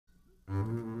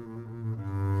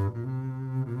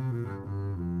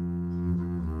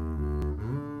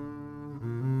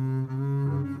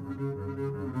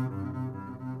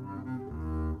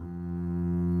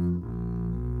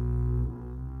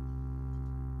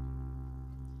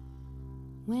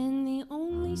When the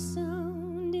only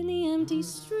sound in the empty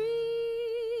street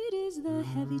is the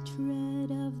heavy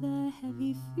tread of the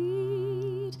heavy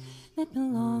feet that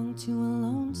belong to a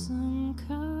lonesome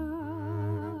cop,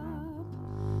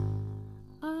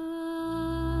 I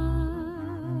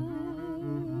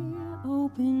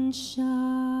open shop.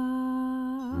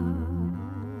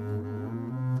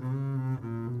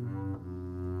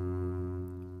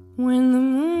 When the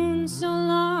moon so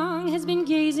long has been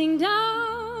gazing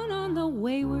down on the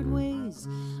wayward ways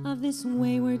of this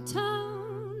wayward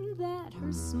town, that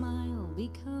her smile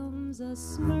becomes a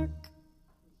smirk,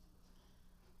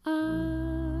 I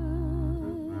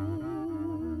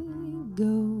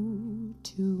go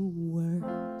to work.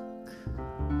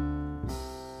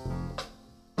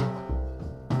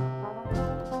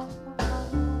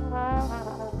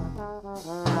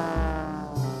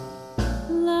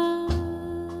 Love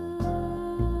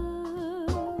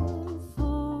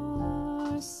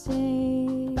for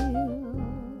sale,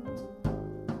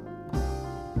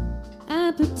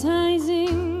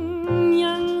 appetizing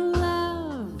young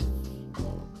love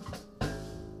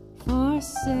for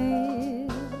sale,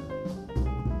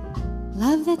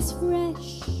 love that's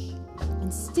fresh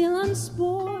and still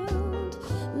unspoiled,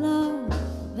 love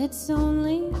that's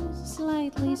only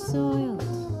slightly soiled,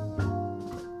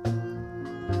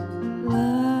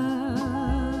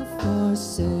 love for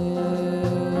sale.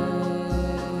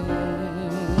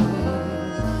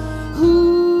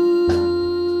 Who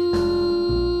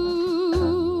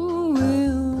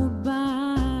will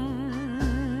buy?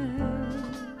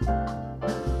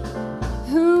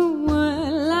 Who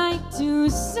would like to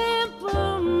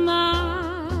sample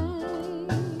my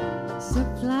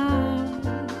supply?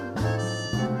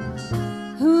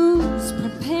 Who's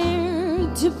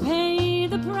prepared to pay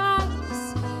the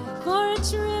price for a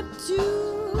trip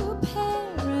to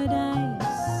paradise?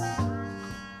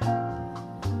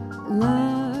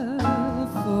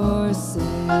 Love for sale.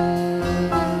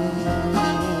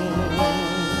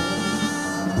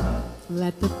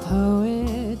 Let the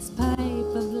poets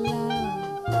pipe of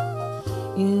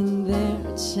love in their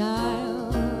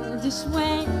childish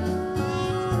way.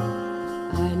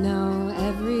 I know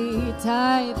every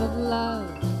type of love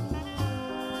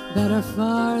better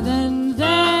far than they.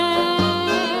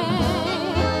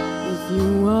 If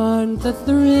you want the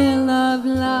thrill of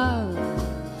love,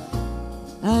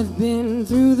 I've been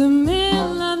through the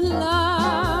mill of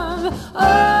love,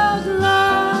 old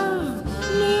love,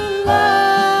 new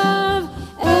love,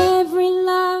 every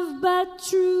love but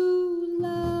true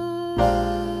love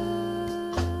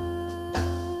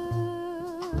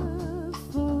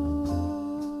for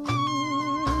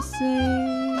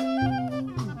sale,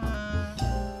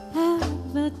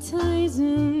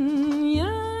 advertising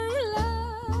young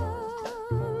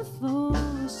love for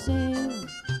sale.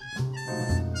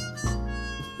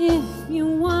 If you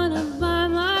wanna buy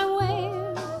my way,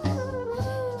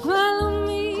 follow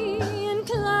me and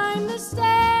climb the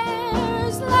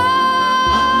stairs. Love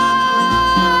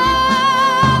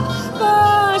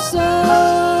for sale.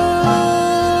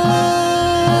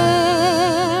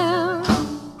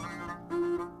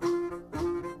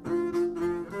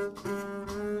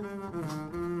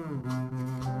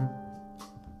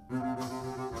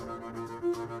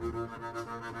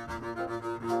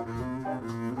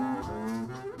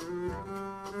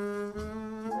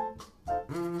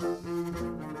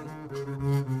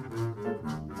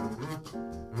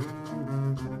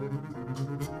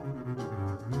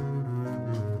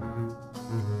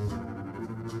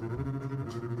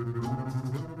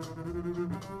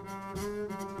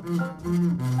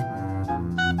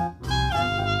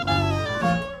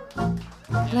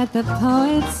 Let the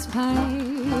poets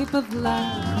pipe of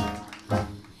love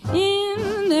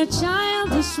in their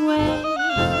childish way.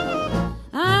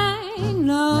 I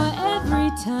know every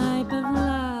type of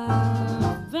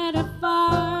love better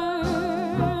far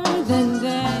than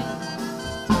they.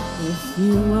 If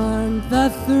you want the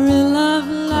thrill of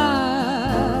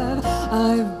love,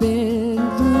 I've